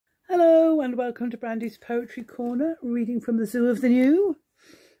and welcome to Brandy's Poetry Corner, reading from the Zoo of the New,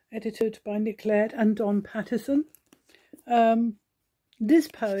 edited by Nick Laird and Don Patterson. This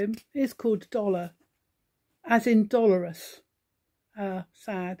poem is called Dolor, as in dolorous,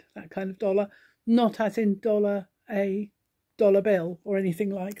 sad, that kind of dollar, not as in dollar, a dollar bill or anything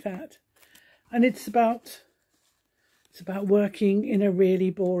like that. And it's about working in a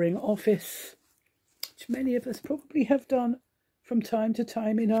really boring office, which many of us probably have done from time to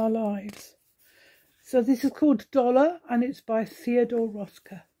time in our lives. So this is called Dolor, and it's by Theodore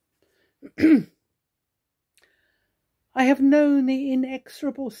Rothke. I have known the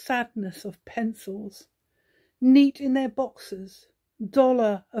inexorable sadness of pencils, neat in their boxes,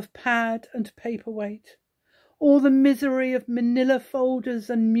 dollar of pad and paperweight, all the misery of manila folders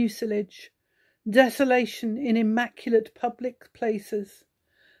and mucilage, desolation in immaculate public places,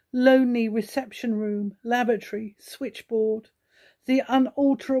 lonely reception room, lavatory, switchboard, the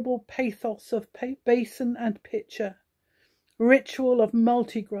unalterable pathos of basin and pitcher, ritual of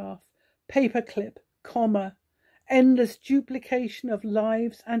multigraph, paperclip, comma, endless duplication of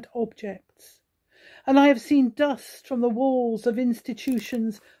lives and objects. And I have seen dust from the walls of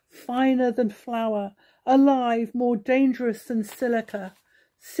institutions finer than flour, alive, more dangerous than silica,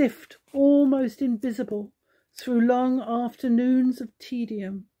 sift almost invisible through long afternoons of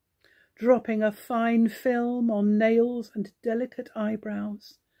tedium, dropping a fine film on nails and delicate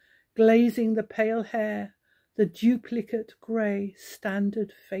eyebrows, glazing the pale hair, the duplicate grey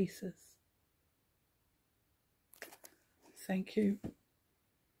standard faces. Thank you.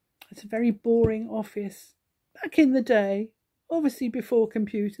 It's a very boring office. Back in the day, obviously before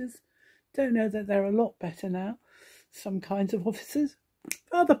computers. Don't know that they're a lot better now, some kinds of offices.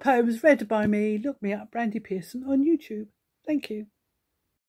 Other poems read by me, look me up, Brandy Pearson, on YouTube. Thank you.